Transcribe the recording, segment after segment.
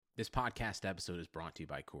This podcast episode is brought to you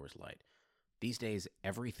by Coors Light. These days,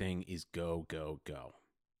 everything is go, go, go.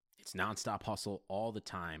 It's nonstop hustle all the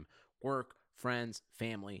time. Work, friends,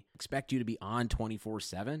 family expect you to be on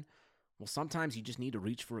 24/7. Well, sometimes you just need to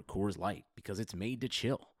reach for a Coors Light because it's made to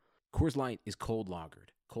chill. Coors Light is cold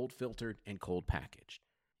lagered, cold filtered, and cold packaged.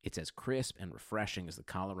 It's as crisp and refreshing as the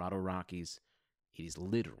Colorado Rockies. It is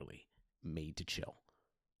literally made to chill.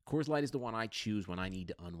 Coors Light is the one I choose when I need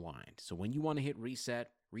to unwind. So when you want to hit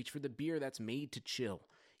reset, reach for the beer that's made to chill.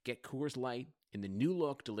 Get Coors Light in the new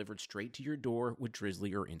look delivered straight to your door with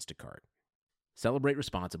Drizzly or Instacart. Celebrate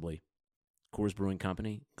responsibly. Coors Brewing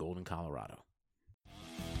Company, Golden, Colorado.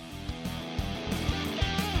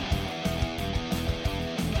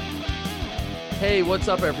 Hey, what's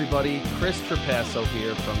up, everybody? Chris Trapasso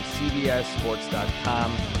here from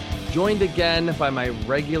CBSSports.com. Joined again by my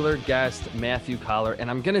regular guest, Matthew Collar, and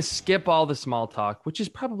I'm going to skip all the small talk, which is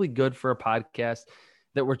probably good for a podcast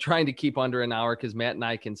that we're trying to keep under an hour because Matt and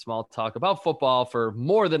I can small talk about football for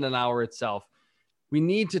more than an hour itself. We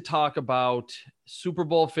need to talk about Super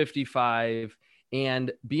Bowl 55,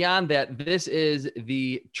 and beyond that, this is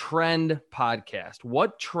the Trend Podcast.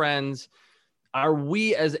 What trends are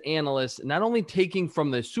we as analysts not only taking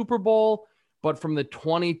from the Super Bowl, but from the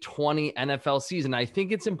 2020 NFL season? I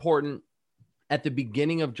think it's important at the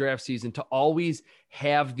beginning of draft season to always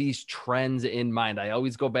have these trends in mind. I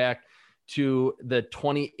always go back to the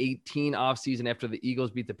 2018 offseason after the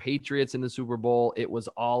Eagles beat the Patriots in the Super Bowl. It was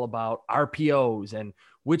all about RPOs and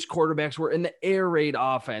which quarterbacks were in the air raid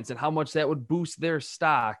offense and how much that would boost their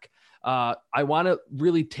stock. I want to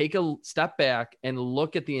really take a step back and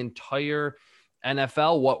look at the entire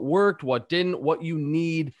NFL, what worked, what didn't, what you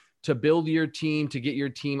need to build your team, to get your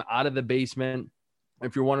team out of the basement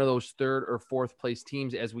if you're one of those third or fourth place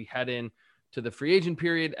teams as we head in to the free agent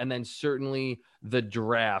period, and then certainly the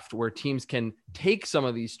draft, where teams can take some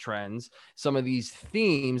of these trends, some of these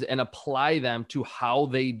themes, and apply them to how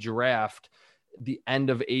they draft the end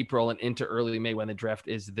of April and into early May when the draft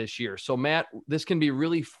is this year. So Matt, this can be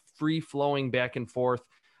really free-flowing back and forth.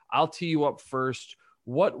 I'll tee you up first.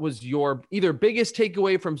 What was your either biggest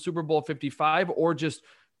takeaway from Super Bowl 55 or just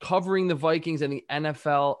covering the Vikings and the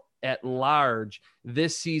NFL at large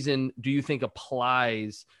this season do you think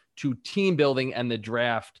applies to team building and the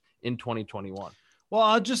draft in 2021? Well,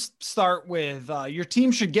 I'll just start with your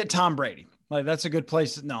team should get Tom Brady. Like, that's a good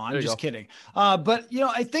place. No, I'm just kidding. But,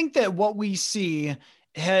 I think that what we see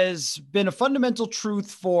has been a fundamental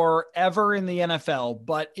truth forever in the NFL,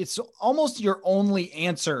 but it's almost your only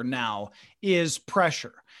answer now is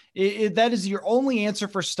pressure. That is your only answer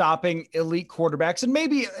for stopping elite quarterbacks. And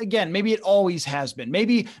maybe it always has been.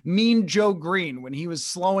 Maybe Mean Joe Green, when he was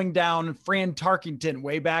slowing down Fran Tarkenton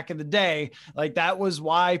way back in the day, like that was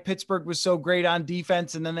why Pittsburgh was so great on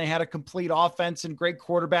defense. And then they had a complete offense and great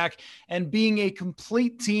quarterback. And being a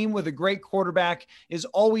complete team with a great quarterback is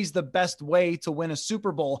always the best way to win a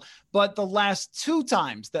Super Bowl. But the last two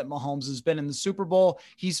times that Mahomes has been in the Super Bowl,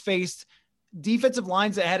 he's faced defensive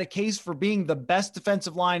lines that had a case for being the best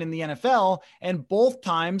defensive line in the NFL. And both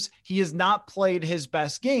times he has not played his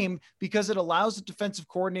best game because it allows the defensive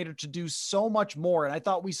coordinator to do so much more. And I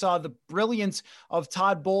thought we saw the brilliance of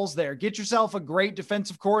Todd Bowles there. Get yourself a great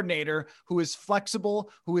defensive coordinator who is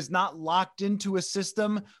flexible, who is not locked into a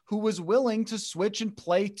system, who was willing to switch and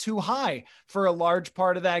play too high for a large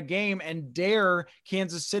part of that game and dare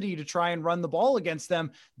Kansas City to try and run the ball against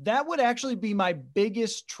them. That would actually be my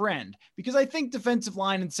biggest trend, because I think defensive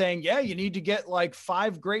line and saying, yeah, you need to get like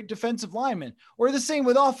 5 great defensive linemen, or the same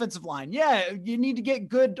with offensive line. Yeah, you need to get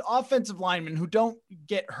good offensive linemen who don't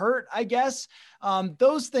get hurt, I guess.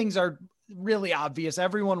 Those things are really obvious.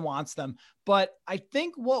 Everyone wants them. But I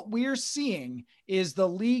think what we're seeing is the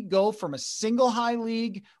league go from a single high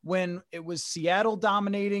league when it was Seattle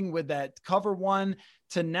dominating with that cover one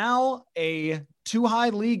to now a 2 high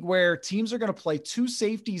league where teams are going to play 2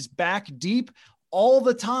 safeties back deep all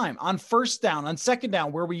the time on first down, on second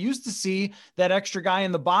down, where we used to see that extra guy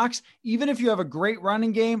in the box. Even if you have a great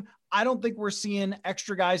running game, I don't think we're seeing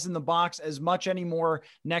extra guys in the box as much anymore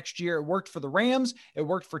next year. It worked for the Rams. It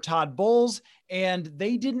worked for Todd Bowles, and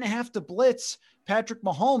they didn't have to blitz Patrick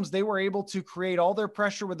Mahomes. They were able to create all their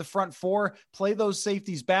pressure with the front 4, play those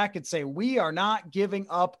safeties back and say, we are not giving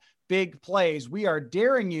up big plays. We are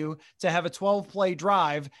daring you to have a 12-play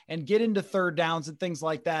drive and get into third downs and things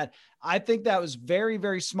like that. I think that was very,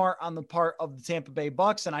 very smart on the part of the Tampa Bay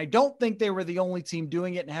Bucks. And I don't think they were the only team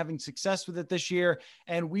doing it and having success with it this year.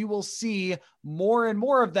 And we will see more and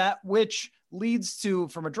more of that, which leads to,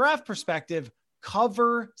 from a draft perspective,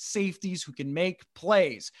 cover safeties who can make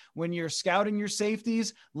plays. When you're scouting your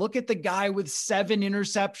safeties, look at the guy with 7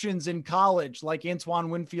 interceptions in college, like Antoine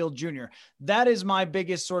Winfield Jr. That is my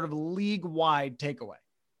biggest sort of league-wide takeaway.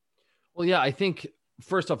 Well, yeah, I think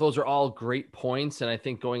first off, those are all great points. And I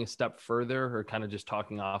think going a step further, or kind of just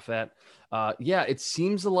talking off that, it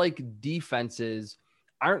seems like defenses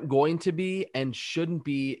aren't going to be and shouldn't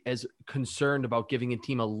be as concerned about giving a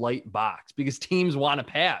team a light box, because teams want to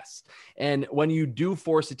pass. And when you do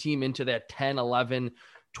force a team into that 10, 11,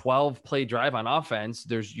 12 play drive on offense,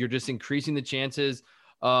 you're just increasing the chances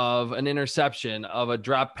of an interception, of a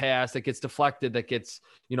drop pass that gets deflected, that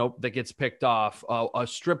gets picked off, a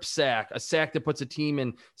strip sack, a sack that puts a team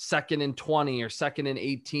in 2nd and 20 or 2nd and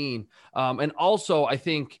 18. And also, I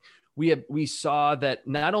think we saw that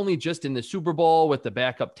not only just in the Super Bowl with the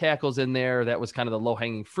backup tackles in there, that was kind of the low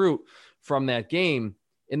hanging fruit from that game.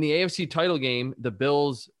 In the AFC title game, the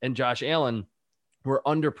Bills and Josh Allen were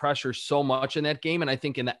under pressure so much in that game. And I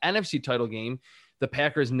think in the NFC title game, the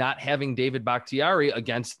Packers not having David Bakhtiari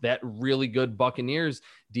against that really good Buccaneers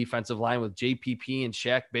defensive line with JPP and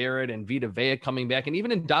Shaq Barrett and Vita Vea coming back, and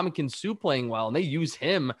even Ndamukong Suh playing well, and they use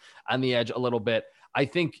him on the edge a little bit. I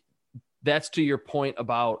think that's to your point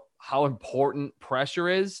about how important pressure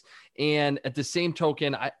is. And at the same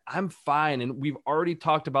token, I'm fine. And we've already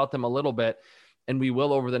talked about them a little bit, and we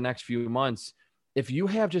will over the next few months. If you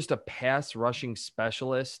have just a pass rushing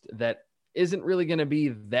specialist that isn't really going to be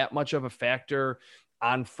that much of a factor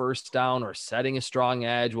on first down or setting a strong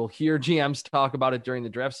edge, we'll hear GMs talk about it during the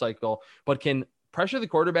draft cycle, but can pressure the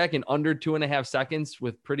quarterback in under 2.5 seconds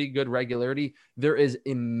with pretty good regularity, there is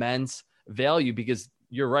immense value, because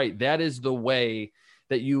you're right. That is the way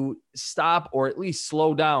that you stop or at least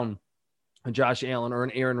slow down a Josh Allen or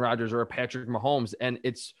an Aaron Rodgers or a Patrick Mahomes. And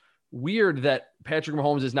it's weird that Patrick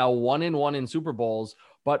Mahomes is now 1-1 in Super Bowls,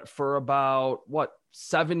 but for about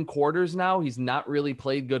 7 quarters now, he's not really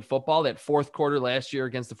played good football. That 4th quarter last year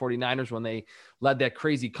against the 49ers, when they led that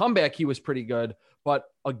crazy comeback, he was pretty good. But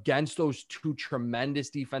against those 2 tremendous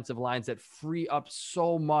defensive lines that free up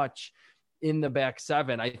so much in the back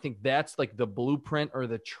 7, I think that's like the blueprint or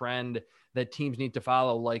the trend that teams need to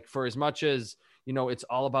follow. Like, for as much as, it's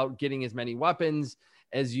all about getting as many weapons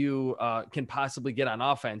as you can possibly get on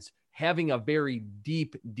offense, having a very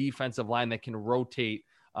deep defensive line that can rotate,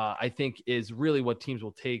 I think is really what teams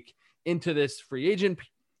will take into this free agent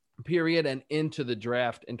period and into the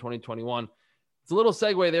draft in 2021. It's a little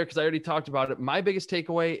segue there because I already talked about it. My biggest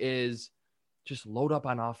takeaway is just load up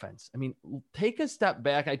on offense. I mean, take a step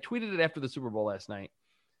back. I tweeted it after the Super Bowl last night.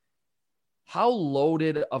 How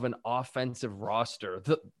loaded of an offensive roster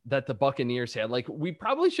that the Buccaneers had. Like, we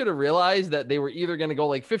probably should have realized that they were either going to go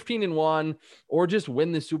like 15-1 or just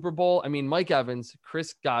win the Super Bowl. I mean, Mike Evans,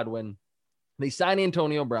 Chris Godwin, they sign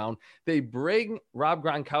Antonio Brown. They bring Rob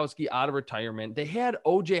Gronkowski out of retirement. They had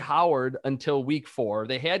OJ Howard until week 4.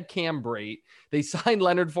 They had Cam Brate. They signed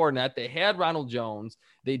Leonard Fournette. They had Ronald Jones.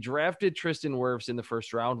 They drafted Tristan Wirfs in the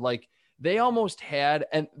 1st round. Like, they almost had,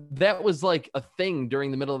 and that was like a thing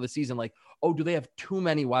during the middle of the season. Like, oh, do they have too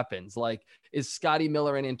many weapons? Like, is Scotty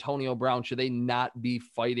Miller and Antonio Brown, should they not be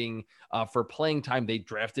fighting for playing time? They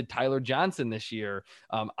drafted Tyler Johnson this year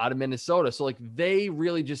out of Minnesota. So, like, they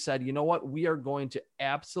really just said, you know what? We are going to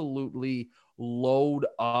absolutely load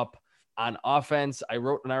up on offense. I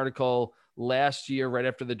wrote an article last year right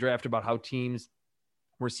after the draft about how teams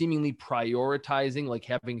were seemingly prioritizing, like,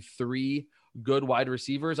 having 3 good wide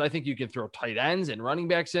receivers. I think you can throw tight ends and running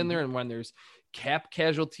backs in there. And when there's cap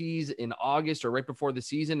casualties in August or right before the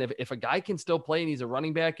season, if a guy can still play and he's a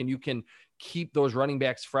running back and you can keep those running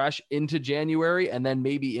backs fresh into January and then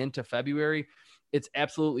maybe into February, it's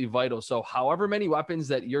absolutely vital. So however many weapons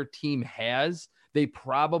that your team has, they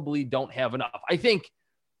probably don't have enough. I think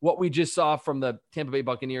what we just saw from the Tampa Bay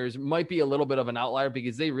Buccaneers might be a little bit of an outlier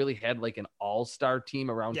because they really had like an all-star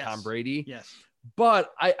team around Tom Brady. Yes.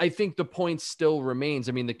 But I think the point still remains.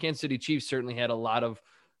 I mean, the Kansas City Chiefs certainly had a lot of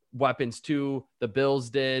weapons too. The Bills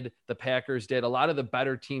did, the Packers did. A lot of the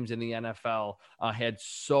better teams in the NFL had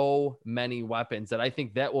so many weapons that I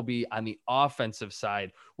think that will be on the offensive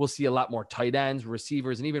side. We'll see a lot more tight ends,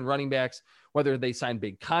 receivers, and even running backs, whether they sign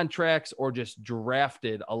big contracts or just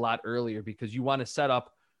drafted a lot earlier, because you want to set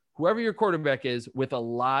up whoever your quarterback is with a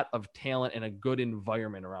lot of talent and a good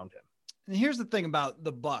environment around him. And here's the thing about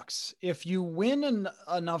the Bucs. If you win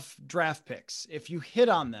enough draft picks, if you hit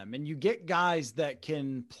on them and you get guys that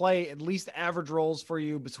can play at least average roles for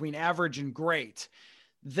you between average and great,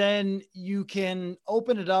 then you can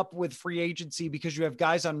open it up with free agency because you have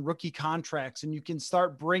guys on rookie contracts and you can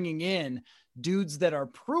start bringing in dudes that are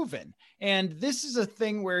proven. And this is a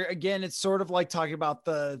thing where, again, it's sort of like talking about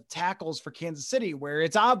the tackles for Kansas City, where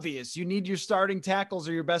it's obvious you need your starting tackles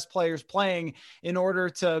or your best players playing in order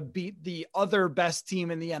to beat the other best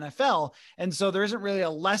team in the NFL. And so there isn't really a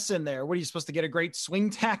lesson there. What are you supposed to get, a great swing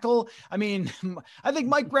tackle? I mean, I think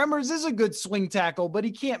Mike Remmers is a good swing tackle, but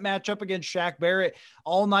he can't match up against Shaq Barrett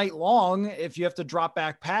all night long if you have to drop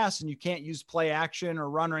back pass and you can't use play action or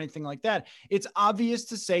run or anything like that. It's obvious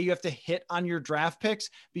to say you have to hit on your draft picks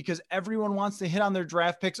because everyone wants to hit on their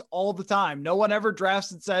draft picks all the time. No one ever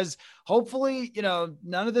drafts and says, hopefully,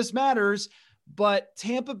 none of this matters. But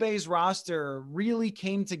Tampa Bay's roster really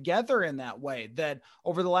came together in that way, that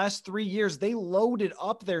over the last 3 years, they loaded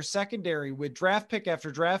up their secondary with draft pick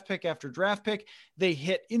after draft pick after draft pick. They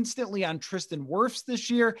hit instantly on Tristan Wirfs this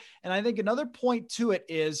year. And I think another point to it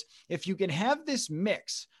is if you can have this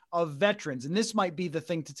mix of veterans, and this might be the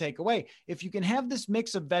thing to take away, if you can have this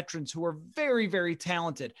mix of veterans who are very, very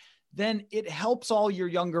talented, then it helps all your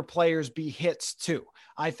younger players be hits too,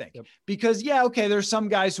 I think. Yep. Because there's some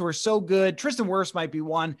guys who are so good. Tristan Wirfs might be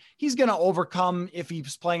one. He's going to overcome if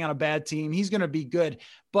he's playing on a bad team. He's going to be good.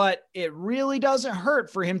 But it really doesn't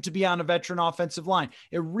hurt for him to be on a veteran offensive line.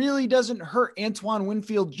 It really doesn't hurt Antoine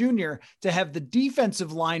Winfield Jr. to have the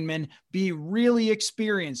defensive linemen be really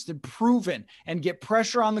experienced and proven and get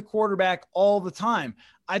pressure on the quarterback all the time.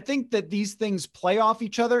 I think that these things play off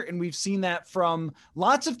each other, and we've seen that from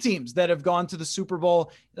lots of teams that have gone to the Super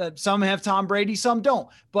Bowl. Some have Tom Brady, some don't,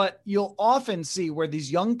 but you'll often see where these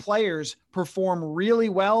young players perform really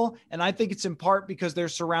well, and I think it's in part because they're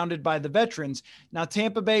surrounded by the veterans. Now,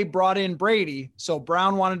 Tampa Bay brought in Brady, so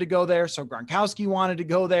Brown wanted to go there, so Gronkowski wanted to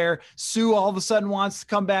go there. Sue all of a sudden wants to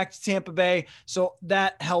come back to Tampa Bay, so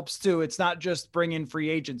that helps too. It's not just bring in free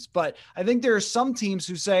agents, but I think there are some teams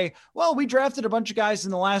who say, well, we drafted a bunch of guys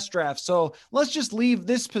in the last draft, so let's just leave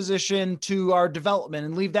this position to our development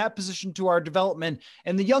and leave that position to our development,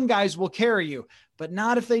 and the young guys will carry you. But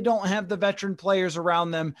not if they don't have the veteran players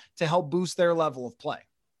around them to help boost their level of play.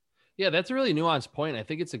 Yeah, that's a really nuanced point. I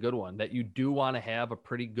think it's a good one, that you do want to have a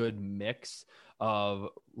pretty good mix of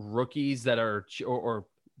rookies that are, or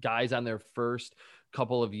guys on their first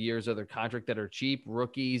couple of years of their contract that are cheap,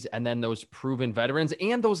 rookies, and then those proven veterans,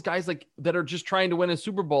 and those guys like that are just trying to win a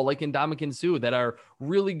Super Bowl, like Ndamukong Suh, that are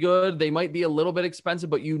really good. They might be a little bit expensive,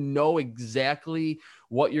 but you know exactly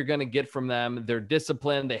what you're going to get from them. They're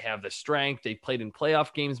disciplined. They have the strength. They played in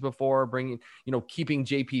playoff games before. Keeping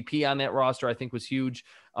JPP on that roster, I think, was huge.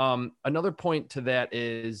 Another point to that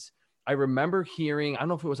is I remember hearing, I don't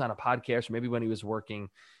know if it was on a podcast or maybe when he was working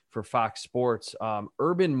for Fox Sports,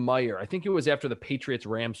 Urban Meyer, I think it was after the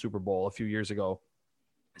Patriots-Rams Super Bowl a few years ago,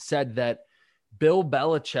 said that Bill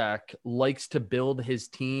Belichick likes to build his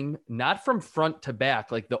team, not from front to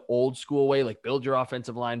back, like the old school way, like build your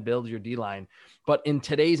offensive line, build your D-line. But in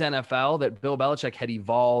today's NFL, that Bill Belichick had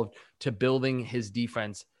evolved to building his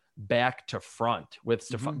defense back to front with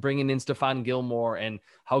bringing in Stephon Gilmore and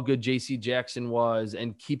how good JC Jackson was,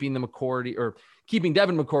 and keeping Devin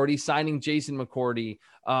McCourty, signing Jason McCourty.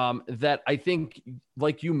 That I think,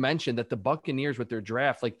 like you mentioned, that the Buccaneers with their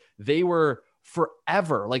draft, like they were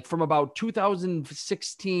forever, like from about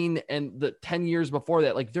 2016 and the 10 years before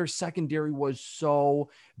that, like their secondary was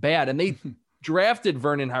so bad, and they drafted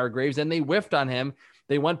Vernon Hargreaves and they whiffed on him.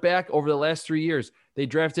 They went back over the last 3 years. They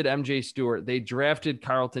drafted MJ Stewart. They drafted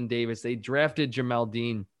Carlton Davis. They drafted Jamel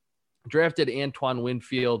Dean, drafted Antoine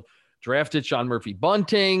Winfield, drafted Sean Murphy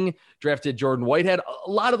Bunting, drafted Jordan Whitehead.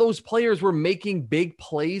 A lot of those players were making big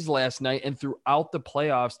plays last night and throughout the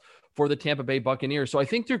playoffs for the Tampa Bay Buccaneers. So I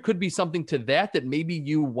think there could be something to that maybe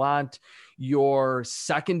you want your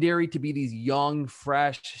secondary to be these young,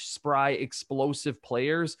 fresh, spry, explosive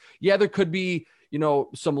players. Yeah, there could be,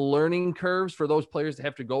 some learning curves for those players to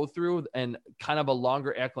have to go through, and kind of a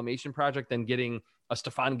longer acclimation project than getting a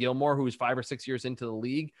Stephon Gilmore who's 5 or 6 years into the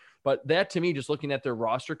league. But that, to me, just looking at their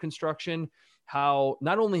roster construction, how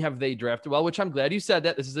not only have they drafted well, which I'm glad you said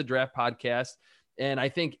that, this is a draft podcast, and I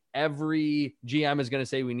think every GM is going to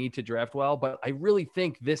say we need to draft well, but I really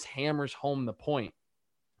think this hammers home the point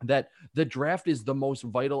that the draft is the most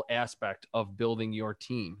vital aspect of building your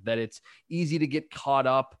team, that it's easy to get caught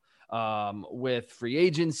up with free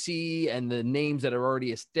agency and the names that are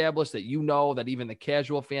already established that that even the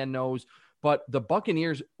casual fan knows. But the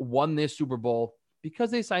Buccaneers won this Super Bowl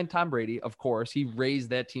because they signed Tom Brady. Of course, he raised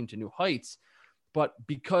that team to new heights, but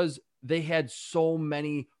because they had so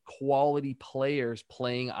many quality players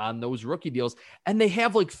playing on those rookie deals, and they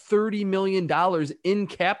have like $30 million in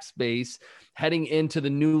cap space heading into the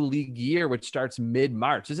new league year, which starts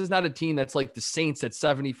mid-March. This is not a team that's like the Saints at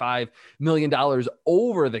 $75 million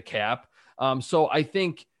over the cap. So I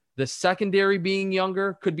think The secondary being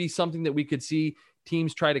younger could be something that we could see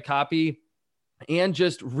teams try to copy, and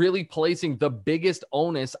just really placing the biggest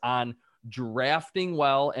onus on drafting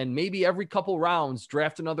well, and maybe every couple rounds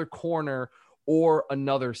draft another corner or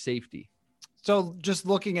another safety. So just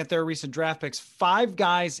looking at their recent draft picks, 5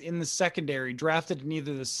 guys in the secondary drafted in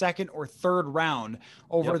either the second or third round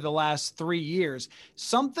over the last 3 years.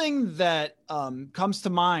 Something that comes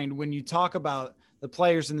to mind when you talk about the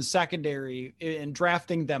players in the secondary and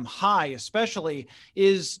drafting them high, especially,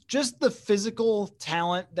 is just the physical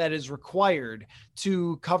talent that is required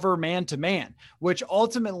to cover man to man, which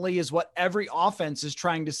ultimately is what every offense is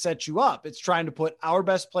trying to set you up. It's trying to put our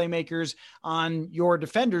best playmakers on your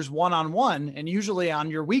defenders one-on-one, and usually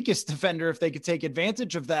on your weakest defender if they could take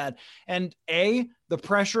advantage of that. And the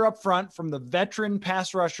pressure up front from the veteran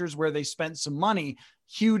pass rushers where they spent some money,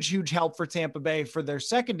 huge help for Tampa Bay for their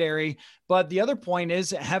secondary. But the other point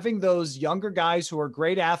is having those younger guys who are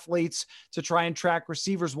great athletes to try and track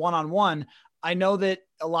receivers one-on-one. I know that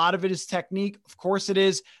a lot of it is technique. Of course it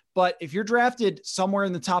is. But if you're drafted somewhere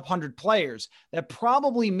in the top 100 players, that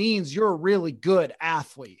probably means you're a really good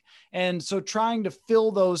athlete. And so trying to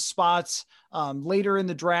fill those spots later in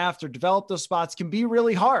the draft or develop those spots can be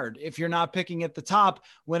really hard if you're not picking at the top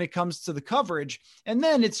when it comes to the coverage. And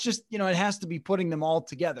then it's just, it has to be putting them all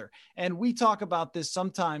together. And we talk about this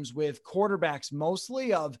sometimes with quarterbacks,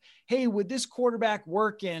 mostly of, hey, would this quarterback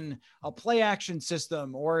work in a play action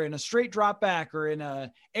system or in a straight drop back or in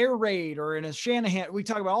a air raid or in a Shanahan? We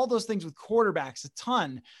talk about all those things with quarterbacks a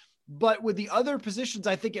ton. But with the other positions,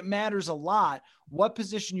 I think it matters a lot what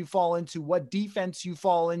position you fall into, what defense you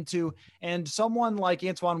fall into. And someone like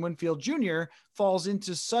Antoine Winfield Jr. falls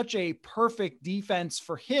into such a perfect defense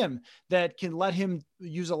for him that can let him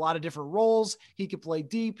use a lot of different roles. He can play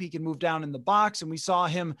deep. He can move down in the box. And we saw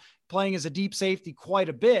him playing as a deep safety quite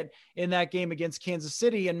a bit in that game against Kansas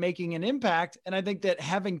City and making an impact. And I think that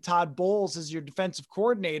having Todd Bowles as your defensive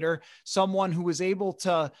coordinator, someone who was able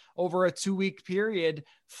to, over a 2-week period,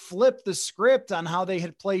 flip the script on how they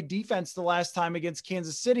had played defense the last time against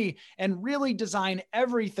Kansas City and really design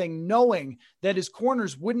everything knowing that his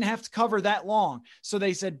corners wouldn't have to cover that long. So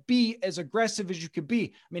they said, be as aggressive as you could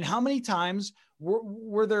be. I mean, how many times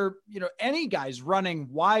were there, any guys running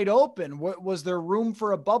wide open? Was there room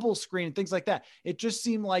for a bubble screen and things like that? It just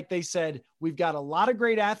seemed like they said, we've got a lot of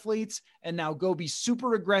great athletes and now go be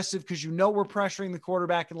super aggressive because we're pressuring the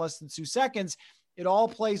quarterback in less than 2 seconds. It all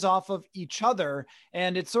plays off of each other.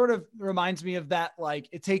 And it sort of reminds me of that, like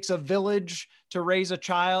it takes a village to raise a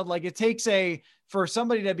child. Like it takes for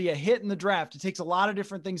somebody to be a hit in the draft, it takes a lot of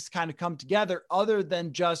different things to kind of come together other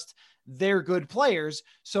than just they're good players.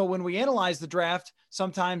 So when we analyze the draft,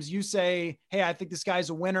 sometimes you say, hey, I think this guy's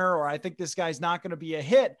a winner, or I think this guy's not going to be a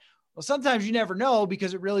hit. Well, sometimes you never know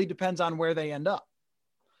because it really depends on where they end up.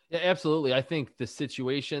 Yeah, absolutely. I think the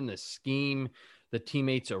situation, the scheme, the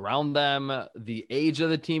teammates around them, the age of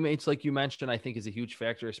the teammates, like you mentioned, I think is a huge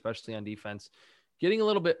factor, especially on defense. Getting a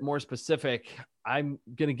little bit more specific, I'm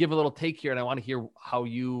going to give a little take here, and I want to hear how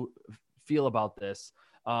you feel about this.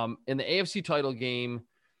 In the AFC title game,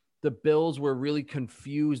 the Bills were really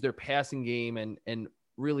confused, their passing game, and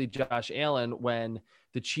really Josh Allen, when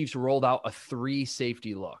the Chiefs rolled out a 3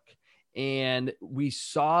 safety look. And we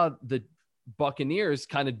saw the Buccaneers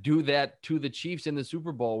kind of do that to the Chiefs in the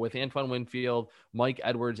Super Bowl with Antoine Winfield, Mike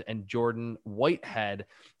Edwards, and Jordan Whitehead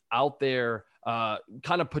out there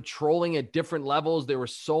kind of patrolling at different levels. There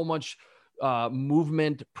was so much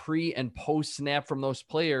movement pre and post snap from those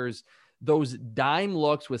players. Those dime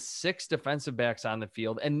looks with 6 defensive backs on the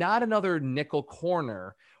field and not another nickel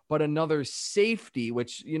corner, but another safety,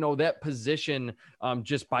 which, that position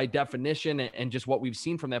just by definition and just what we've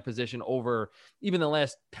seen from that position over even the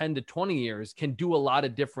last 10 to 20 years can do a lot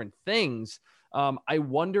of different things. I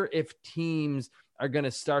wonder if teams are going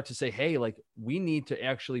to start to say, hey, like we need to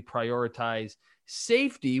actually prioritize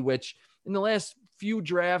safety, which in the last few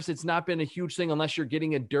drafts, it's not been a huge thing unless you're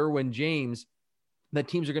getting a Derwin James, that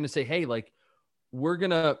teams are going to say, hey, like we're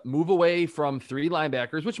going to move away from 3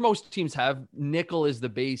 linebackers, which most teams have. Nickel is the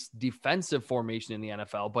base defensive formation in the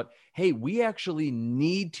NFL, but hey, we actually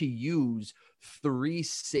need to use 3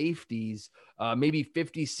 safeties, maybe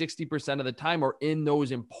 50, 60% of the time, or in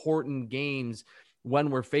those important games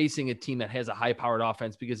when we're facing a team that has a high powered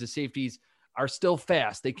offense, because the safeties are still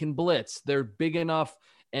fast. They can blitz. They're big enough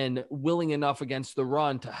and willing enough against the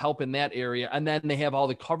run to help in that area. And then they have all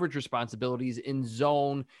the coverage responsibilities in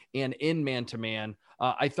zone and in man-to-man.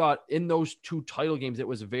 I thought in those 2 title games, it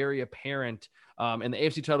was very apparent in the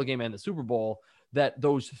AFC title game and the Super Bowl that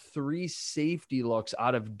those 3 safety looks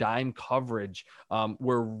out of dime coverage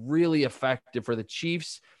were really effective for the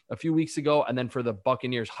Chiefs. a few weeks ago, and then for the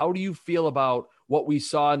Buccaneers. How do you feel about what we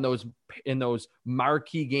saw in those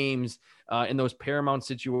marquee games, in those paramount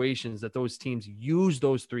situations, that those teams use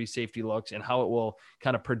those three safety looks, and how it will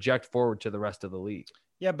kind of project forward to the rest of the league?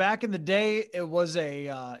 Yeah, back in the day, it was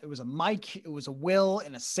a Mike, it was a Will,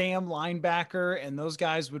 and a Sam linebacker, and those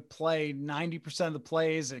guys would play 90% of the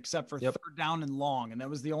plays except for third down and long, and that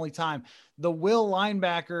was the only time. The Will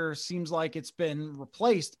linebacker seems like it's been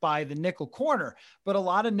replaced by the nickel corner, but a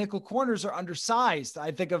lot of nickel corners are undersized.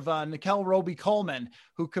 I think of Nickel Roby-Coleman,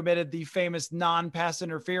 who committed the famous non-pass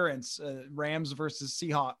interference, Rams versus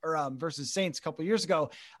Seahawks or versus Saints a couple of years ago.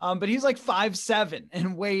 But he's like 5'7"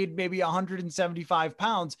 and weighed maybe 175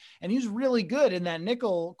 pounds. And he's really good in that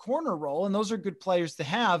nickel corner role. And those are good players to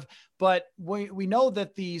have. But we know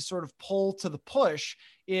that the sort of pull to the push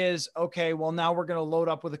is, okay, well, now we're going to load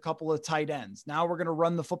up with a couple of tight ends. Now we're going to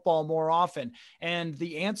run the football more often. And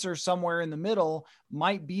the answer somewhere in the middle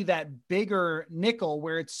might be that bigger nickel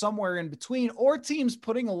where it's somewhere in between, or teams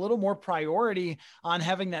putting a little more priority on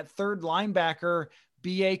having that third linebacker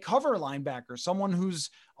be a cover linebacker, someone who's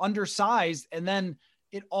undersized. And then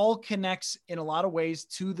it all connects in a lot of ways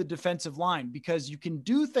to the defensive line, because you can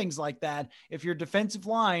do things like that if your defensive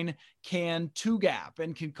line can two gap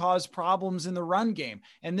and can cause problems in the run game.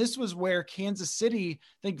 And this was where Kansas City,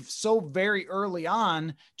 I think so very early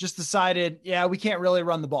on, just decided, yeah, we can't really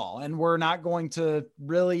run the ball and we're not going to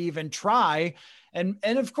really even try. And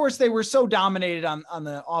of course they were so dominated on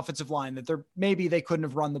the offensive line that maybe they couldn't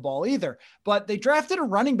have run the ball either, but they drafted a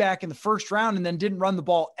running back in the first round and then didn't run the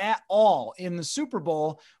ball at all in the Super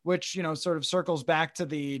Bowl, which, sort of circles back to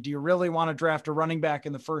do you really want to draft a running back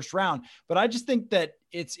in the first round? But I just think that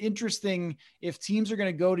it's interesting if teams are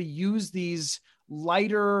going to go to use these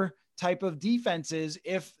lighter type of defenses,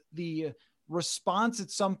 if the response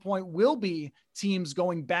at some point will be teams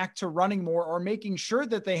going back to running more or making sure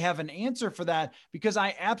that they have an answer for that. Because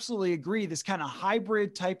I absolutely agree, this kind of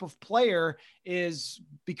hybrid type of player is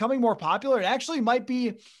becoming more popular. It actually might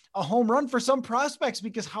be a home run for some prospects,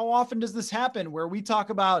 because how often does this happen where we talk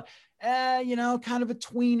about, kind of a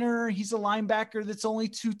tweener, he's a linebacker that's only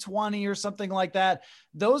 220 or something like that.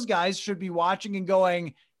 Those guys should be watching and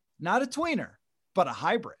going, not a tweener, but a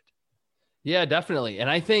hybrid. Yeah, definitely. And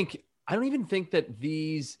I don't even think that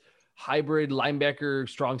these hybrid linebacker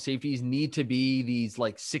strong safeties need to be these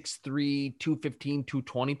like 6'3", 215,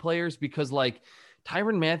 220 players, because like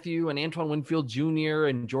Tyrann Mathieu and Antoine Winfield Jr.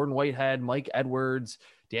 and Jordan Whitehead, Mike Edwards,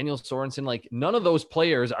 Daniel Sorensen, like none of those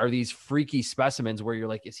players are these freaky specimens where you're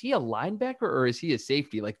like, is he a linebacker or is he a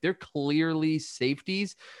safety? Like they're clearly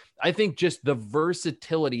safeties. I think just the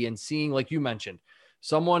versatility and seeing, like you mentioned,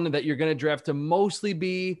 someone that you're going to draft to mostly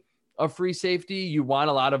be a free safety. You want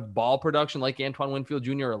a lot of ball production like Antoine Winfield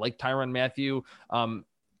Jr. or like Tyrann Mathieu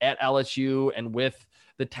at LSU and with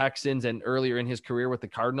the Texans and earlier in his career with the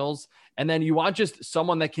Cardinals. And then you want just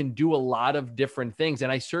someone that can do a lot of different things.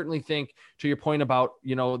 And I certainly think, to your point about,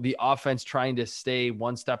 the offense trying to stay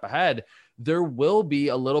one step ahead, there will be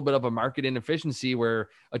a little bit of a market inefficiency where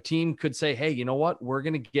a team could say, hey, you know what? We're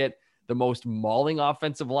going to get the most mauling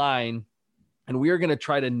offensive line, and we are going to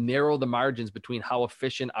try to narrow the margins between how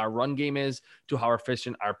efficient our run game is to how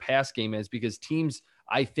efficient our pass game is, because teams,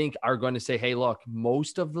 I think, are going to say, hey, look,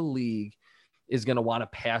 most of the league is going to want to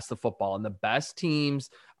pass the football, and the best teams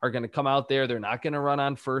are going to come out there. They're not going to run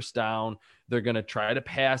on first down. They're going to try to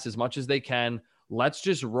pass as much as they can. Let's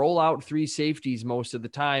just roll out three safeties most of the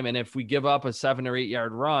time. And if we give up a 7 or 8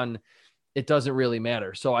 yard run, it doesn't really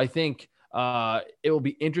matter. So I think it will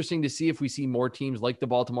be interesting to see if we see more teams like the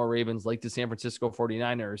Baltimore Ravens, like the San Francisco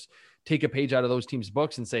 49ers, take a page out of those teams'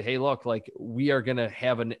 books and say, hey, look, like we are going to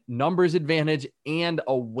have a numbers advantage and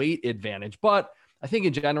a weight advantage. But I think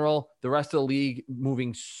in general, the rest of the league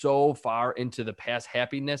moving so far into the pass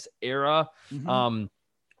happiness era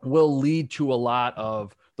will lead to a lot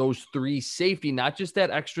of those three safety, not just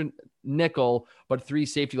that extra nickel, but three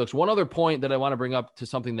safety looks. One other point that I want to bring up to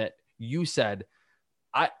something that you said,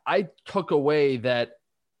 I took away that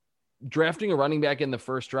drafting a running back in the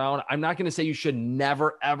first round, I'm not going to say you should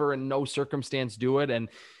never, ever in no circumstance do it. And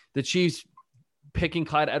the Chiefs picking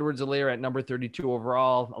Clyde Edwards-Helaire at number 32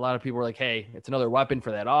 overall, a lot of people were like, hey, it's another weapon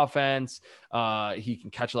for that offense. He can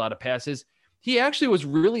catch a lot of passes. He actually was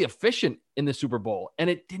really efficient in the Super Bowl, and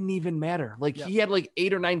it didn't even matter. Like he had like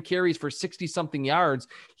 8 or 9 carries for 60 something yards.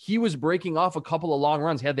 He was breaking off a couple of long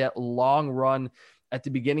runs. He had that long run at the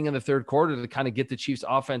beginning of the third quarter to kind of get the Chiefs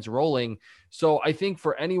offense rolling. So I think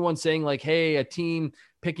for anyone saying like, hey, a team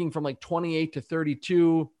picking from like 28 to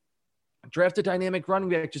 32, draft a dynamic running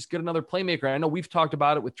back, just get another playmaker. I know we've talked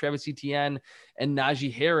about it with Travis Etienne and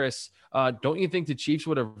Najee Harris. Don't you think the Chiefs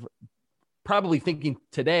would have probably thinking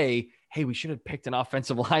today, hey, we should have picked an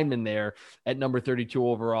offensive lineman there at number 32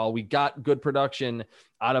 overall. We got good production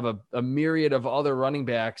out of a myriad of other running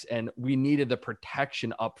backs, and we needed the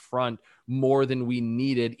protection up front more than we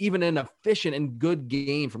needed even an efficient and good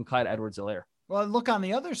game from Clyde Edwards-Helaire. Well, look on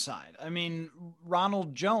the other side. I mean,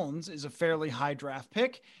 Ronald Jones is a fairly high draft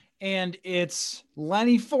pick, and it's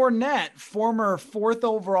Lenny Fournette, former 4th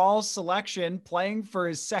overall selection, playing for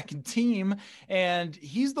his second team. And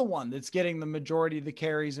he's the one that's getting the majority of the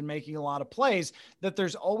carries and making a lot of plays, that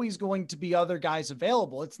there's always going to be other guys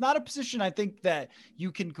available. It's not a position I think that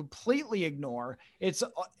you can completely ignore. It's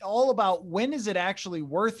all about when is it actually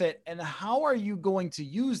worth it and how are you going to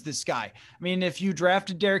use this guy? I mean, if you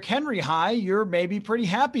drafted Derrick Henry high, you're maybe pretty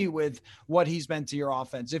happy with what he's been to your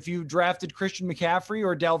offense. If you drafted Christian McCaffrey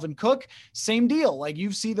or Dalvin Cook, same deal. Like,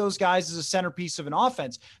 you see those guys as a centerpiece of an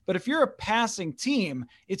offense. But if you're a passing team,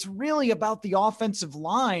 it's really about the offensive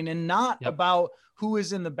line and not about who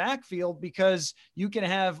is in the backfield, because you can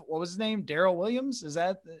have, what was his name? Darrell Williams. Is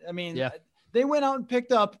that, I mean, they went out and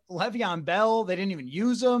picked up Le'Veon Bell. They didn't even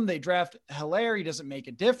use him. They draft Hilaire. He doesn't make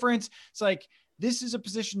a difference. It's like, this is a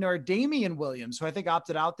position where Damian Williams, who I think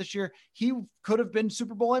opted out this year, he could have been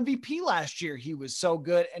Super Bowl MVP last year. He was so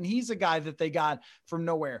good. And he's a guy that they got from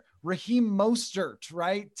nowhere. Raheem Mostert,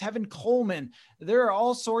 right? Tevin Coleman. There are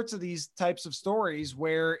all sorts of these types of stories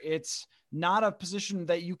where it's not a position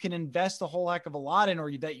that you can invest a whole heck of a lot in,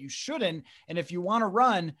 or that you shouldn't. And if you want to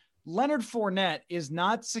run, Leonard Fournette is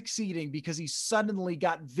not succeeding because he suddenly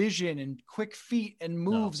got vision and quick feet and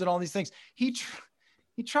moves and all these things. He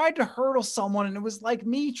tried to hurdle someone, and it was like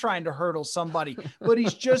me trying to hurdle somebody, but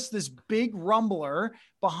he's just this big rumbler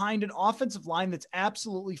behind an offensive line that's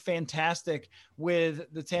absolutely fantastic with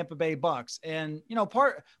the Tampa Bay Bucks. And, you know,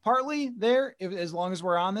 partly there, as long as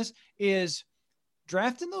we're on this, is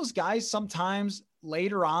drafting those guys sometimes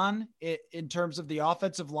later on in terms of the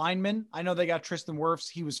offensive linemen. I know they got Tristan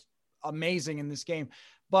Wirfs. He was amazing in this game,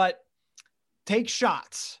 but take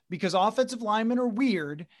shots, because offensive linemen are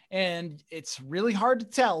weird and it's really hard to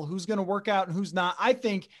tell who's going to work out and who's not. I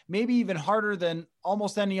think maybe even harder than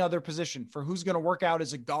almost any other position for who's going to work out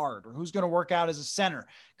as a guard or who's going to work out as a center,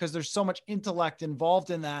 because there's so much intellect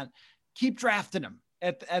involved in that. Keep drafting them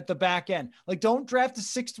at the back end. Like, don't draft a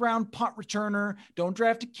 6th round punt returner. Don't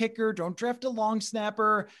draft a kicker. Don't draft a long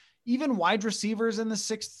snapper. Even wide receivers in the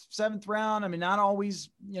 6th, 7th round. I mean, not always,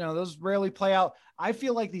 you know, those rarely play out. I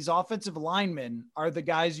feel like these offensive linemen are the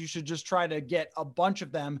guys you should just try to get a bunch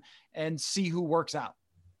of them and see who works out.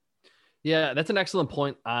 Yeah, that's an excellent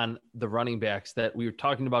point on the running backs, that we were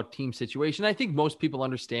talking about team situation. I think most people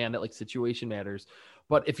understand that, like, situation matters.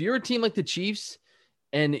 But if you're a team like the Chiefs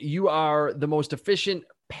and you are the most efficient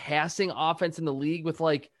passing offense in the league with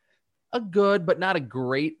like a good but not a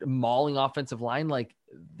great mauling offensive line, like,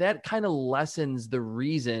 that kind of lessens the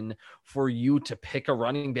reason for you to pick a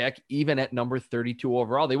running back even at number 32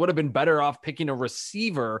 overall. They would have been better off picking a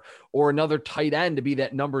receiver or another tight end to be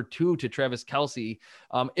that number 2 to Travis Kelce.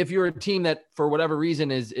 If you're a team that for whatever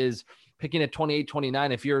reason is picking at 28,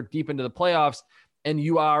 29, if you're deep into the playoffs and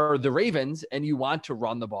you are the Ravens and you want to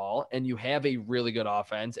run the ball and you have a really good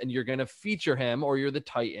offense and you're going to feature him, or you're the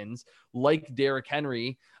Titans like Derrick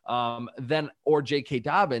Henry, then, or J.K.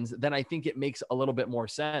 Dobbins, then I think it makes a little bit more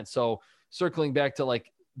sense. So circling back to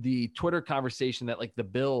like the Twitter conversation that like the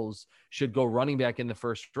Bills should go running back in the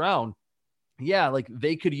first round. Yeah. Like,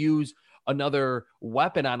 they could use another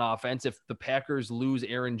weapon on offense. If the Packers lose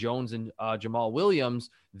Aaron Jones and Jamal Williams,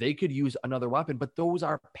 they could use another weapon, but those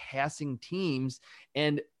are passing teams.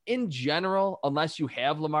 And in general, unless you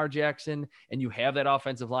have Lamar Jackson and you have that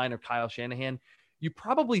offensive line or Kyle Shanahan, you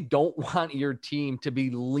probably don't want your team to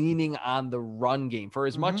be leaning on the run game. For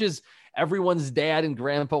as much as everyone's dad and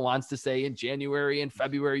grandpa wants to say in January and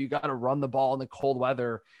February, you got to run the ball in the cold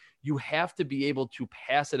weather, you have to be able to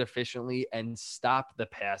pass it efficiently and stop the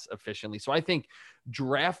pass efficiently. So I think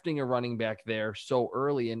drafting a running back there so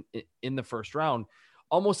early in the first round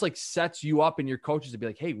almost like sets you up and your coaches to be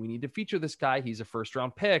like, hey, we need to feature this guy. He's a first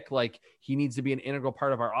round pick. Like, he needs to be an integral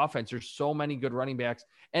part of our offense. There's so many good running backs.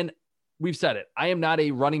 And we've said it. I am not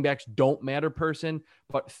a running backs don't matter person,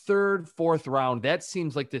 but 3rd, 4th round, that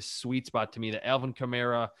seems like this sweet spot to me, the Alvin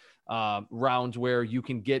Kamara rounds, where you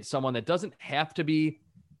can get someone that doesn't have to be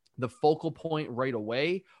the focal point right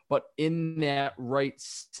away, but in that right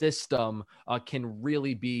system can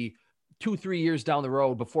really be 2-3 years down the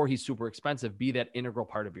road before he's super expensive, be that integral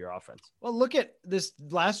part of your offense. Well, look at this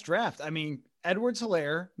last draft. I mean,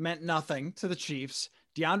 Edwards-Helaire meant nothing to the Chiefs.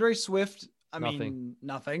 DeAndre Swift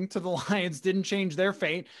Nothing to the Lions, didn't change their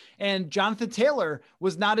fate. And Jonathan Taylor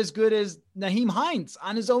was not as good as Nyheim Hines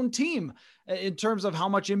on his own team in terms of how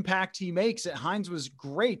much impact he makes. Hines was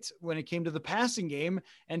great when it came to the passing game,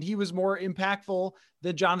 and he was more impactful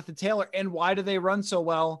than Jonathan Taylor. And why do they run so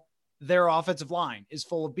well? Their offensive line is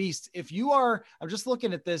full of beasts. I'm just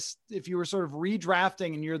looking at this, if you were sort of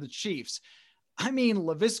redrafting and you're the Chiefs,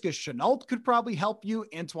 Laviska Shenault could probably help you.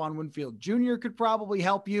 Antoine Winfield Jr. could probably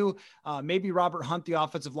help you. Maybe Robert Hunt, the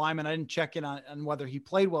offensive lineman. I didn't check in on whether he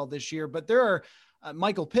played well this year, but there are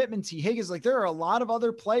Michael Pittman, T. Higgins. Like, there are a lot of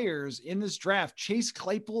other players in this draft. Chase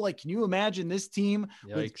Claypool. Like, can you imagine this team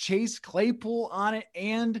with Chase Claypool on it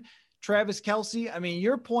and Travis Kelce?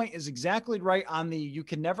 Your point is exactly right on you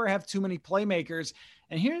can never have too many playmakers.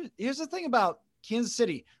 And here's the thing about Kansas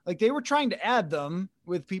City. Like, they were trying to add them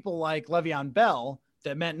with people like Le'Veon Bell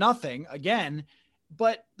that meant nothing again,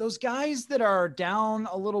 but those guys that are down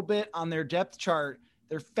a little bit on their depth chart,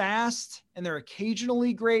 they're fast and they're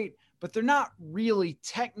occasionally great, but they're not really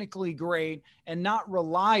technically great and not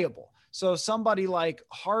reliable. So somebody like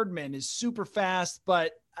Hardman is super fast,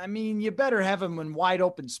 but you better have him in wide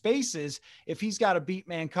open spaces. If he's got a beat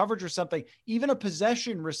man coverage or something, even a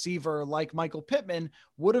possession receiver like Michael Pittman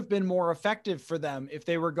would have been more effective for them if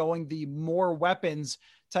they were going the more weapons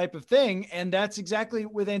type of thing. And that's exactly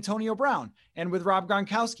with Antonio Brown and with Rob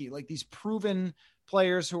Gronkowski, like these proven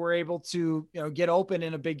players who were able to, get open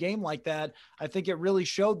in a big game like that. I think it really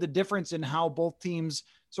showed the difference in how both teams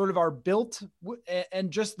sort of are built and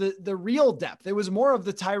just the real depth. It was more of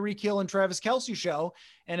the Tyreek Hill and Travis Kelce show.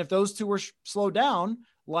 And if those two were slowed down,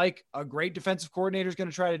 like a great defensive coordinator is going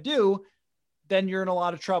to try to do, then you're in a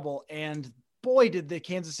lot of trouble. And boy, did the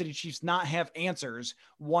Kansas City Chiefs not have answers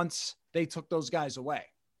once they took those guys away.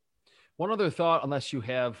 One other thought, unless you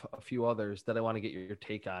have a few others that I want to get your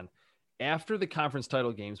take on. After the conference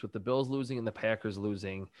title games with the Bills losing and the Packers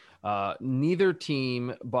losing, neither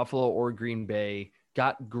team, Buffalo or Green Bay,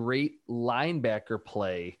 got great linebacker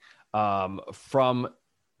play from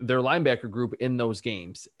their linebacker group in those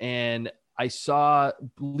games. And I saw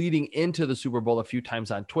leading into the Super Bowl a few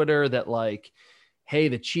times on Twitter that, like, hey,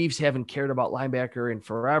 the Chiefs haven't cared about linebacker in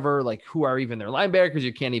forever. Like, who are even their linebackers?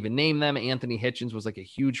 You can't even name them. Anthony Hitchens was like a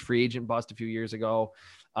huge free agent bust a few years ago.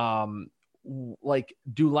 Like,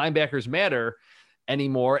 do linebackers matter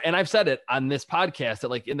anymore? And I've said it on this podcast that,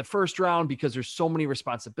 like, in the first round, because there's so many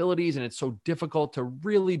responsibilities and it's so difficult to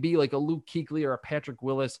really be like a Luke Kuechly or a Patrick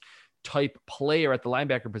Willis type player at the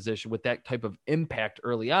linebacker position with that type of impact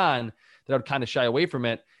early on, that I would kind of shy away from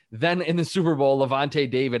it. Then in the Super Bowl, Levante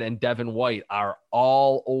David and Devin White are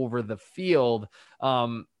all over the field.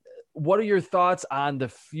 What are your thoughts on the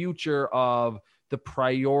future of the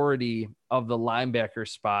priority of the linebacker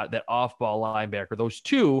spot, that off-ball linebacker, those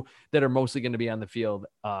two that are mostly going to be on the field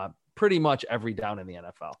pretty much every down in the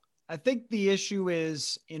NFL? I think the issue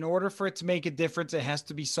is, in order for it to make a difference, it has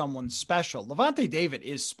to be someone special. Levante David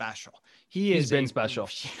is special. He's been special.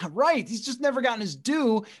 Yeah, right. He's just never gotten his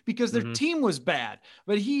due because their team was bad,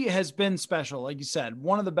 but he has been special. Like you said,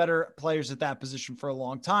 one of the better players at that position for a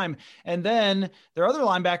long time. And then their other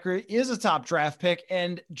linebacker is a top draft pick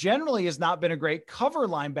and generally has not been a great cover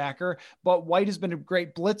linebacker, but White has been a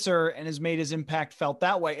great blitzer and has made his impact felt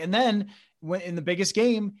that way. And then when in the biggest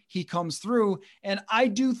game, he comes through. And I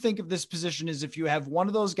do think of this position as, if you have one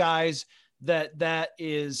of those guys that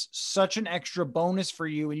is such an extra bonus for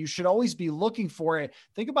you, and you should always be looking for it.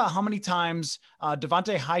 Think about how many times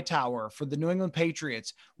Devontae Hightower for the New England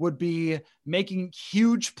Patriots would be making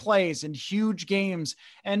huge plays in huge games.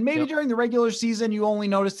 And maybe during the regular season, you only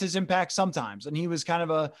noticed his impact sometimes. And he was kind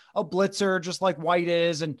of a blitzer, just like White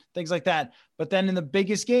is, and things like that. But then in the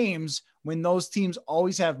biggest games, when those teams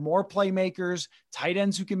always have more playmakers, tight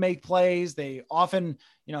ends who can make plays, they often,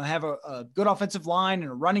 have a good offensive line and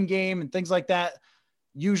a running game and things like that.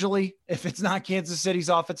 Usually, if it's not Kansas City's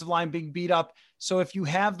offensive line being beat up. So if you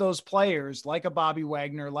have those players like a Bobby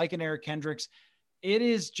Wagner, like an Eric Kendricks, it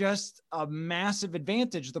is just a massive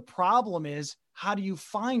advantage. The problem is, how do you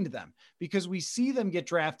find them? Because we see them get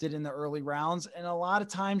drafted in the early rounds, and a lot of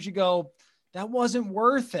times you go, that wasn't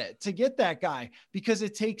worth it to get that guy, because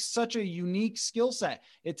it takes such a unique skill set.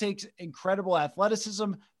 It takes incredible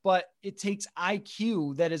athleticism, but it takes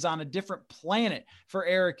IQ that is on a different planet for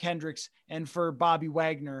Eric Kendricks and for Bobby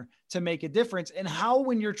Wagner to make a difference. And how,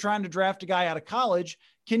 when you're trying to draft a guy out of college,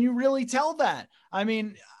 can you really tell that? I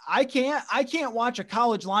mean, I can't watch a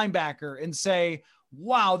college linebacker and say,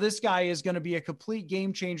 wow, this guy is going to be a complete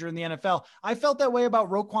game changer in the NFL. I felt that way about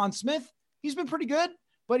Roquan Smith. He's been pretty good,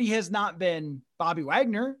 but he has not been Bobby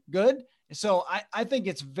Wagner good. So I think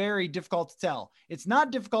it's very difficult to tell. It's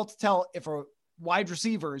not difficult to tell if a wide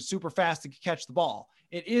receiver is super fast and can catch the ball.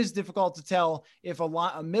 It is difficult to tell if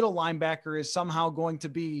a middle linebacker is somehow going to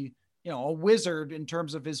be, a wizard in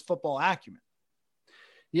terms of his football acumen.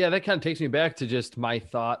 Yeah, that kind of takes me back to just my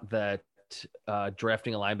thought that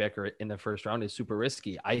drafting a linebacker in the first round is super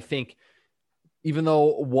risky. I think even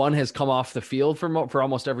though one has come off the field for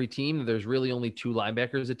almost every team, there's really only 2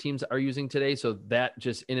 linebackers that teams are using today. So that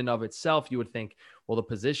just in and of itself, you would think, well, the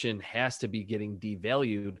position has to be getting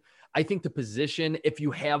devalued. I think the position, if you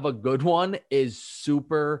have a good one, is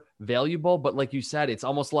super valuable. But like you said, it's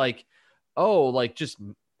almost like,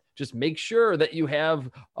 just make sure that you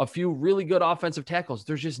have a few really good offensive tackles.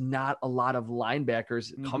 There's just not a lot of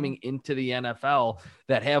linebackers coming into the NFL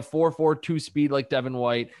that have 4.42 speed like Devin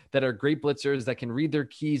White, that are great blitzers, that can read their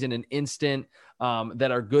keys in an instant,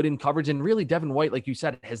 that are good in coverage. And really, Devin White, like you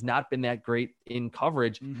said, has not been that great in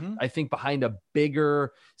coverage. I think behind a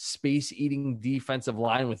bigger space-eating defensive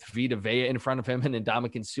line with Vita Vea in front of him and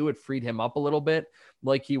Ndamukong Suh, it freed him up a little bit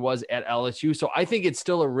like he was at LSU. So I think it's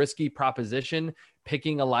still a risky proposition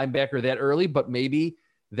picking a linebacker that early, but maybe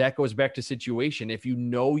that goes back to situation. If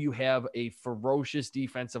you have a ferocious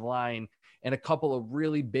defensive line and a couple of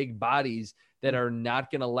really big bodies that are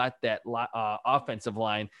not going to let that offensive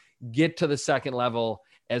line get to the second level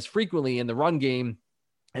as frequently in the run game,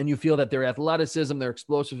 and you feel that their athleticism, their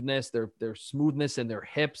explosiveness, their smoothness and their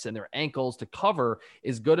hips and their ankles to cover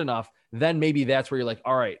is good enough, then maybe that's where you're like,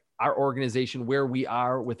 all right, our organization, where we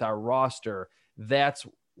are with our roster, that's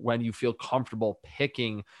when you feel comfortable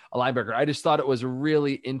picking a linebacker. I just thought it was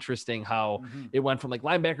really interesting how it went from like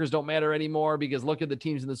linebackers don't matter anymore because look at the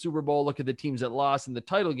teams in the Super Bowl, look at the teams that lost in the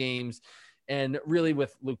title games. And really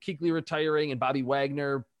with Luke Kuechly retiring and Bobby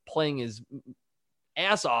Wagner playing his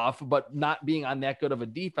ass off, but not being on that good of a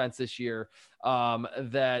defense this year,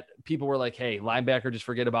 that people were like, hey, linebacker, just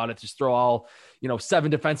forget about it. Just throw all, 7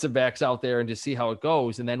 defensive backs out there and just see how it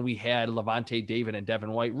goes. And then we had Levante David and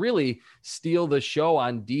Devin White really steal the show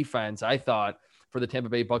on defense, I thought, for the Tampa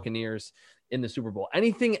Bay Buccaneers in the Super Bowl.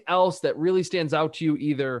 Anything else that really stands out to you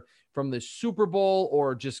either from the Super Bowl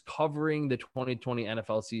or just covering the 2020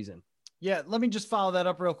 NFL season? Yeah, let me just follow that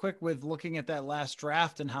up real quick with looking at that last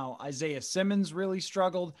draft and how Isaiah Simmons really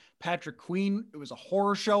struggled. Patrick Queen, it was a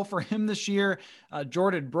horror show for him this year.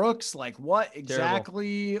 Jordan Brooks, like what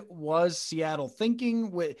exactly was Seattle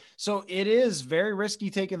thinking? So it is very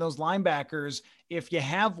risky taking those linebackers if you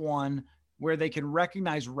have one where they can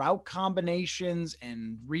recognize route combinations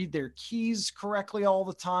and read their keys correctly all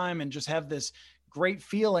the time and just have this great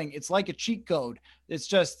feeling. It's like a cheat code. It's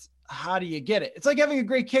just, how do you get it? It's like having a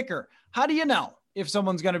great kicker. How do you know if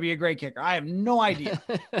someone's going to be a great kicker? I have no idea.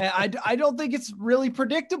 And I don't think it's really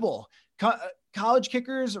predictable. College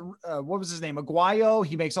kickers, what was his name? Aguayo.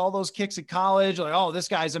 He makes all those kicks at college. Like, oh, this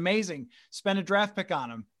guy's amazing. Spend a draft pick on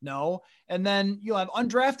him. No. And then you'll have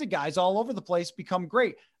undrafted guys all over the place become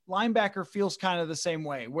great. Linebacker feels kind of the same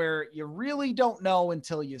way, where you really don't know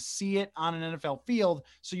until you see it on an NFL field.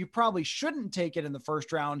 So you probably shouldn't take it in the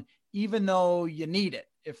first round, even though you need it,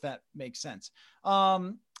 if that makes sense.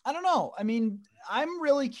 I don't know. I mean, I'm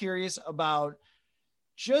really curious about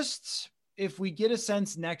just if we get a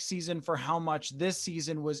sense next season for how much this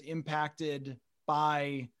season was impacted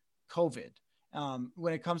by COVID.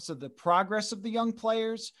 When it comes to the progress of the young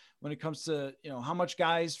players, when it comes to, how much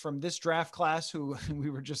guys from this draft class who we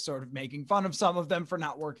were just sort of making fun of some of them for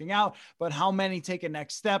not working out, but how many take a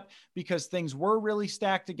next step because things were really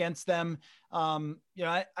stacked against them.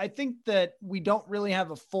 I think that we don't really have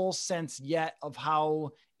a full sense yet of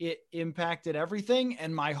how it impacted everything.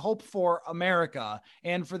 And my hope for America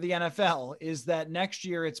and for the NFL is that next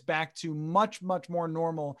year it's back to much, much more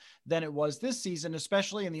normal than it was this season,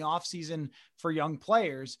 especially in the off season for young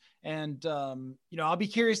players. And, I'll be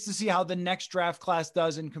curious to see how the next draft class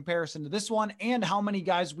does in comparison to this one and how many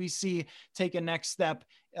guys we see take a next step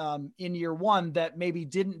in year one that maybe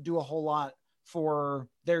didn't do a whole lot for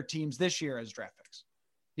their teams this year as draft picks.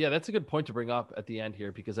 Yeah, that's a good point to bring up at the end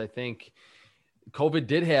here, because I think COVID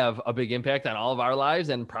did have a big impact on all of our lives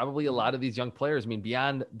and probably a lot of these young players. I mean,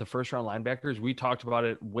 beyond the first round linebackers, we talked about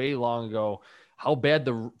it way long ago, how bad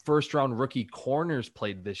the first round rookie corners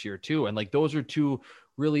played this year too. And like, those are 2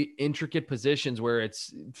 really intricate positions where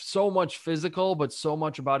it's so much physical, but so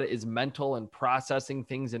much about it is mental and processing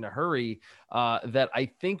things in a hurry, that I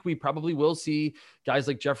think we probably will see guys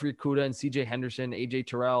like Jeffrey Okudah and CJ Henderson, AJ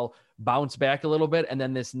Terrell bounce back a little bit. And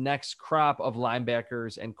then this next crop of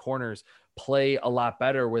linebackers and corners play a lot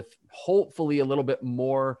better with hopefully a little bit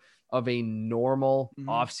more of a normal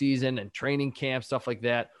off season and training camp, stuff like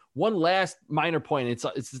that. One last minor point. It's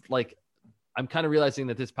like, I'm kind of realizing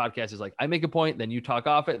that this podcast is like, I make a point, then you talk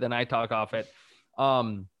off it, then I talk off it.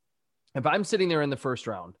 if I'm sitting there in the first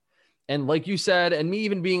round, and like you said, and me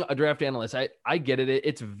even being a draft analyst, I get it.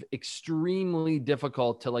 It's extremely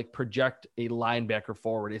difficult to like project a linebacker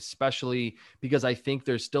forward, especially because I think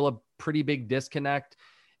there's still a pretty big disconnect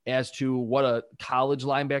as to what a college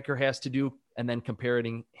linebacker has to do and then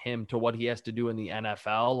comparing him to what he has to do in the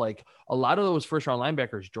NFL. Like a lot of those first round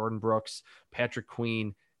linebackers, Jordan Brooks, Patrick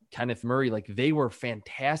Queen, Kenneth Murray, like they were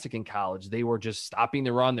fantastic in college. They were just stopping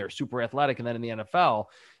the run. They're super athletic. And then in the NFL,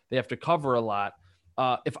 they have to cover a lot.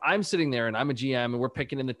 If I'm sitting there and I'm a GM and we're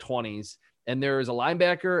picking in the 20s and there is a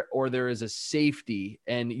linebacker or there is a safety,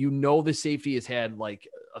 and you know the safety has had like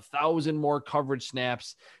 1,000 more coverage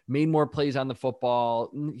snaps, made more plays on the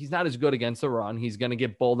football. He's not as good against the run. He's going to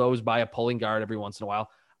get bulldozed by a pulling guard every once in a while.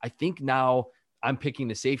 I think now I'm picking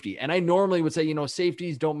the safety. And I normally would say,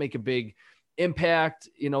 safeties don't make a big impact,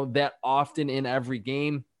 that often in every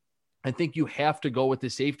game. I think you have to go with the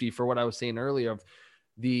safety for what I was saying earlier of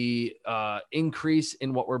the increase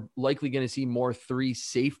in what we're likely going to see more 3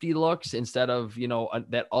 safety looks instead of,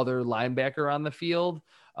 that other linebacker on the field.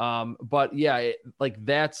 But yeah,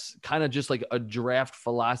 that's kind of just like a draft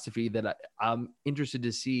philosophy that I'm interested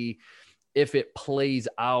to see if it plays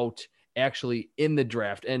out actually in the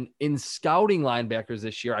draft. And in scouting linebackers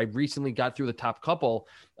this year, I recently got through the top couple.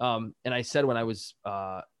 And I said when I was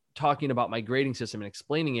talking about my grading system and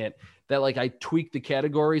explaining it, that like I tweaked the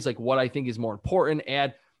categories, like what I think is more important.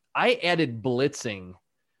 I added blitzing,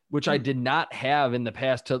 which I did not have in the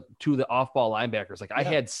past to the off-ball linebackers. Like I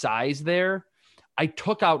had size there. I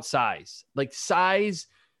took out size, like size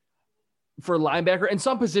for linebacker. And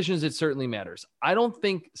some positions, it certainly matters. I don't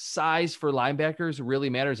think size for linebackers really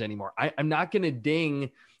matters anymore. I'm not going to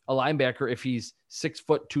ding a linebacker if he's 6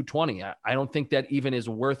 foot 220. I don't think that even is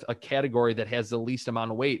worth a category that has the least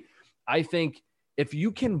amount of weight. I think if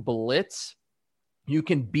you can blitz, you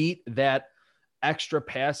can beat that extra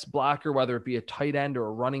pass blocker, whether it be a tight end or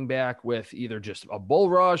a running back, with either just a bull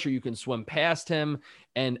rush, or you can swim past him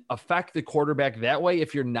and affect the quarterback that way.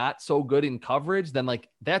 If you're not so good in coverage, then like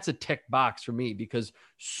that's a tick box for me, because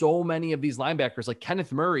so many of these linebackers, like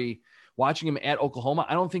Kenneth Murray, watching him at Oklahoma,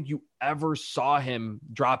 I don't think you ever saw him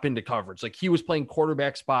drop into coverage. Like he was playing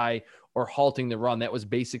quarterback spy or halting the run. That was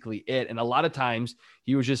basically it. And a lot of times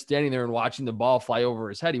he was just standing there and watching the ball fly over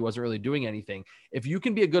his head. He wasn't really doing anything. If you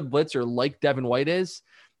can be a good blitzer like Devin White is,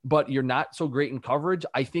 but you're not so great in coverage,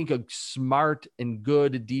 I think a smart and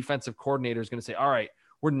good defensive coordinator is going to say, all right,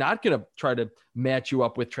 we're not going to try to match you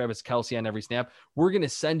up with Travis Kelce on every snap. We're going to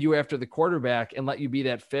send you after the quarterback and let you be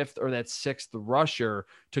that 5th or that 6th rusher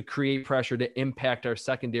to create pressure to impact our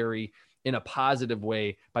secondary in a positive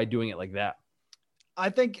way by doing it like that.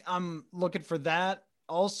 I think I'm looking for that.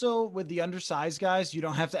 Also, with the undersized guys, you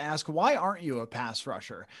don't have to ask, why aren't you a pass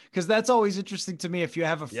rusher? Because that's always interesting to me. If you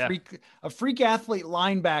have a freak athlete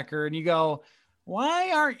linebacker and you go,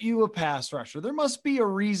 why aren't you a pass rusher? There must be a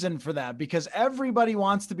reason for that, because everybody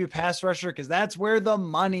wants to be a pass rusher because that's where the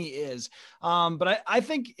money is. But I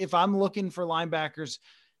think if I'm looking for linebackers,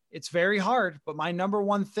 it's very hard. But my number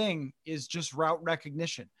one thing is just route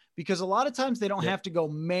recognition, because a lot of times they don't have to go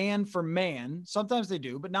man for man. Sometimes they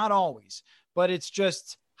do, but not always. But it's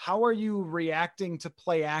just, how are you reacting to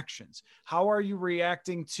play actions? How are you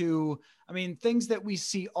reacting to, things that we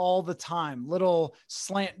see all the time, little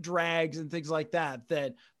slant drags and things like that,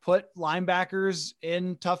 that put linebackers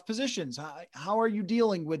in tough positions. How are you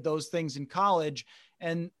dealing with those things in college?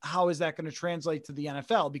 And how is that going to translate to the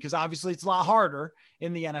NFL? Because obviously it's a lot harder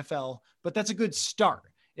in the NFL, but that's a good start.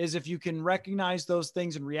 Is if you can recognize those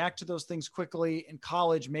things and react to those things quickly in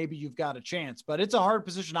college, maybe you've got a chance. But it's a hard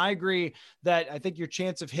position. I agree that I think your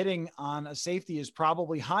chance of hitting on a safety is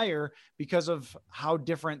probably higher because of how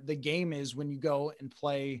different the game is when you go and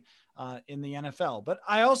play in the NFL. But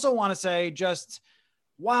I also want to say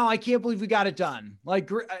wow, I can't believe we got it done. Like,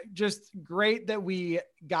 just great that we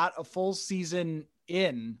got a full season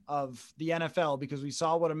in of the NFL, because we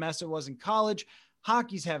saw what a mess it was in college.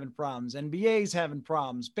 Hockey's having problems. NBA's having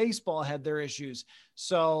problems. Baseball had their issues.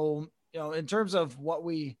 So, in terms of what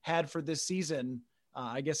we had for this season,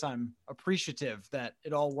 I guess I'm appreciative that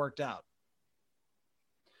it all worked out.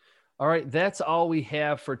 All right, that's all we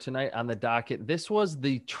have for tonight on the docket. This was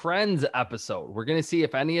the trends episode. We're going to see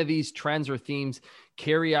if any of these trends or themes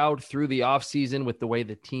carry out through the offseason with the way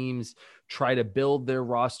the teams try to build their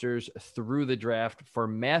rosters through the draft. For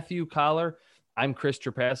Matthew Collar, I'm Chris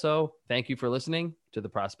Trapasso. Thank you for listening to the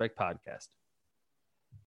Prospect Podcast.